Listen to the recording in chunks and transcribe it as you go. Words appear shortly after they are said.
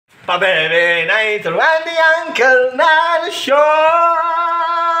Baby Nitro and the Uncle Nana Show!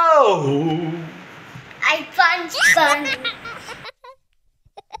 I punch fun.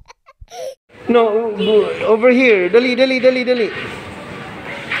 No, over here. Dali.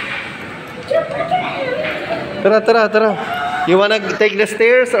 Tara. You wanna take the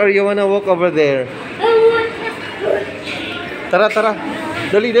stairs or you wanna walk over there? Tara.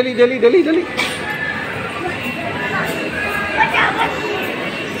 Dali.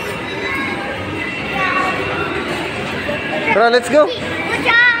 Tara, let's go.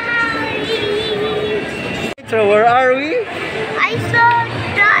 So where are we? I saw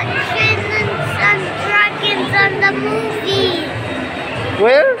Dungeons and Dragons on the movie.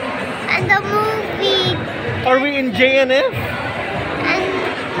 Where? And the movie. Are we in JNF? And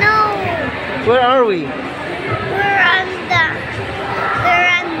no, Where are we? we're on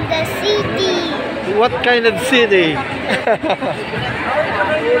the city. What kind of city?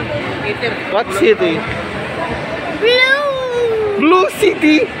 What city? Blue. Blue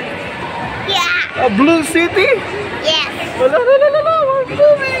City? Yeah. A blue city? Yes. Wala, we're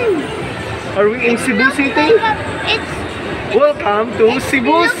moving. Are we in Cebu City? It's Welcome to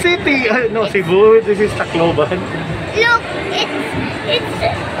Cebu City. No, Cebu. This is Tacloban. look. It's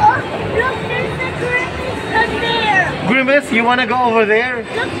oh look. There's a Grimace up there. Grimace, you wanna go over there?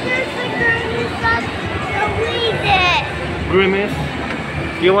 Look, there's a Grimace up the way there. Grimace,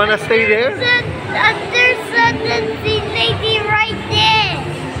 you wanna stay there? There's a dancing lady right there.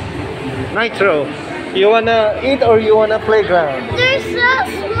 Nitro, you wanna eat or you wanna playground? There's a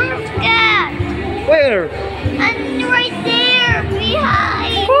Smurf cat. Where? And right there,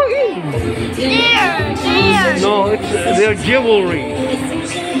 behind. There. No, it's their jewelry.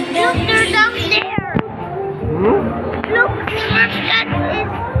 Look, they're down there. Look, Smurf cat is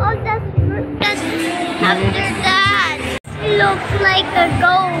all the Smurf cats have their dad. Looks like a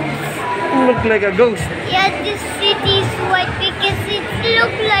ghost. Look like a ghost. Yeah, this city is white because it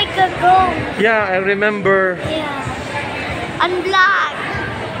looks like a ghost. Yeah, I remember. Yeah. And black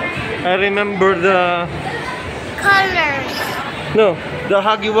I remember the colors. the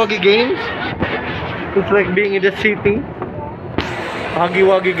Huggy Wuggy games. It's like being in the city. Huggy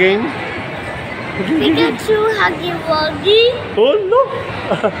Wuggy game. Pikachu, Huggy Wuggy. Oh no!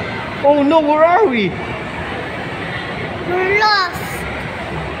 Oh no! Where are we? We're lost.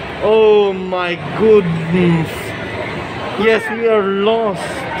 Oh my goodness! Yes, we are lost.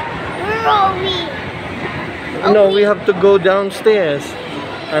 Where are we? No, we have to go downstairs.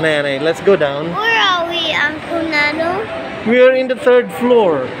 Anay, let's go down. Where are we, Uncle Nano? We are in the 3rd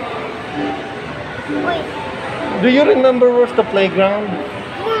floor. Wait. Do you remember where's the playground?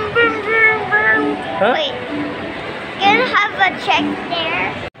 Huh? Wait. Can I have a check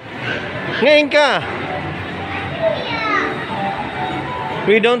there? Ngayon ka! Yeah.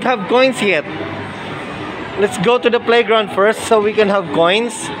 We don't have coins yet. Let's go to the playground first so we can have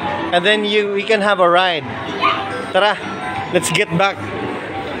coins, and then we can have a ride. Tara, let's get back.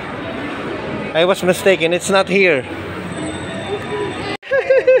 I was mistaken. It's not here.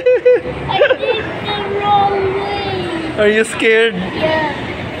 I did the wrong way. Are you scared?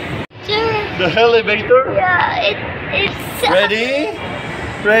 Yeah. Sure. The elevator? Yeah, it's Ready?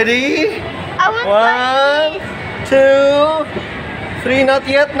 Ready? I was 1, 2, 3. Not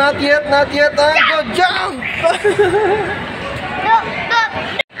yet. And go jump! Look.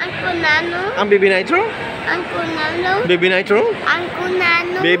 Uncle Nano. Ang Baby Nitro? Uncle Nano. Baby Nitro? Uncle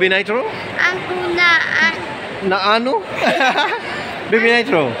Nano. Baby Nitro? Uncle Na ano? Baby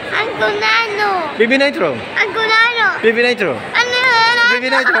Nitro? Uncle Nano. Baby Nitro? Uncle Nano. Baby Nitro? Baby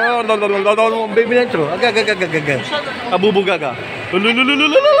Nitro? Baby Nitro? Aga. Abubugaga.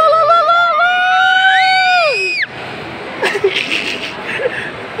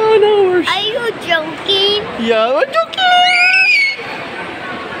 Oh no, we're... Are you joking? Yeah, we're joking!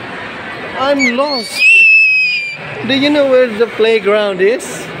 I'm lost. Do you know where the playground is?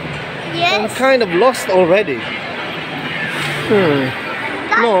 I'm Yes. kind of lost already.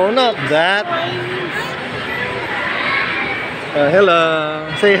 No, not that.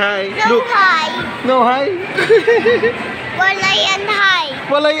 Hello. Say hi. No Look. hi. No hi. Walayan hi.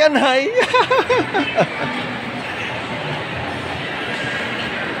 Walayan hi.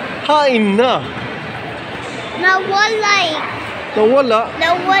 Hi na. Nawalay. Nawala.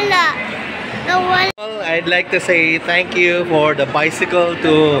 Nawala. Well, I'd like to say thank you for the bicycle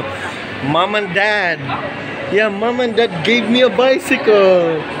to Mom and Dad. Yeah, Mom and Dad gave me a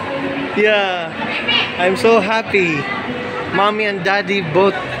bicycle. Yeah, I'm so happy. Mommy and Daddy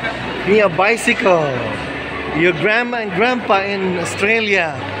both me a bicycle. Your grandma and grandpa in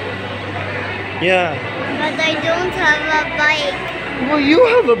Australia. Yeah. But I don't have a bike. Well, you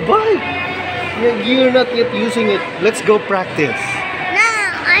have a bike. You're not yet using it. Let's go practice. No,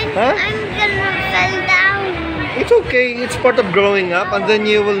 Huh? I'm gonna fall down. It's okay. It's part of growing up, and then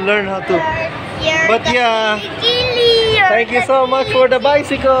you will learn how to. You're But the yeah. Gilly, you're Thank you the so much for the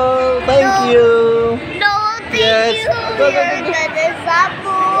bicycle. Thank No. you. No, thank Yes. you. Go, go, You're go, go. the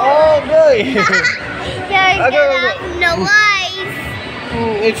sapo. Oh, good. You're Go, go, go. the wise.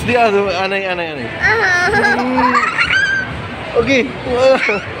 It's the other one. Anay. Okay.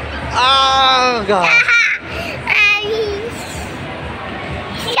 Ah, God.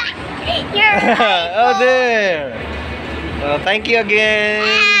 Oh, there. Thank you again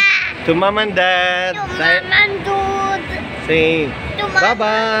to Mom and Dad. Say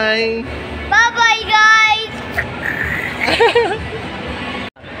bye-bye. Bye-bye, guys.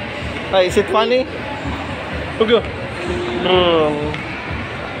 Is it funny? Okay.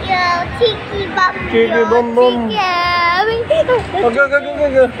 Yo, Tiki Bum. Tiki Bum Bum. Tiki.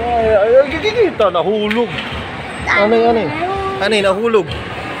 Kita nahulog. Anay, nahulog.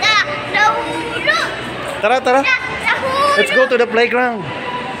 Nahulog. Tara. Nahulog. Let's go to the playground.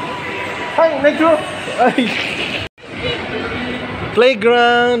 Hi, Metro. Ay.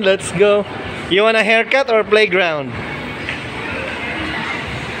 Playground, let's go. You want a haircut or playground?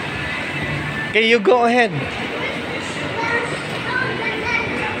 Okay, you go ahead.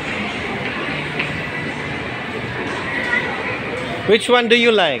 Which one do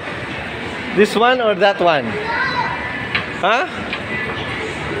you like? This one or that one? Huh?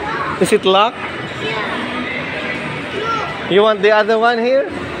 Is it locked? You want the other one here?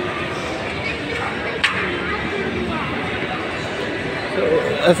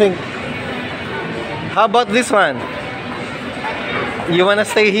 I think. How about this one? You wanna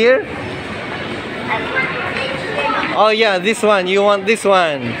stay here? Oh yeah, this one. You want this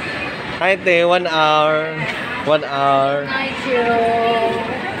one? I think 1 hour. 1 hour.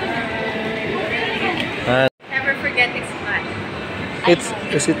 Never forget it's hot.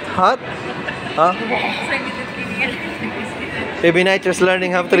 Is it hot? Huh? Baby Night is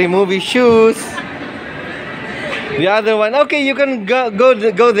learning how to remove his shoes. The other one. Okay, you can go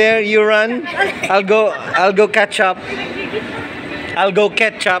there. You run. I'll go catch up.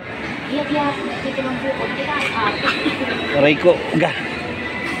 Aray ko. Ga.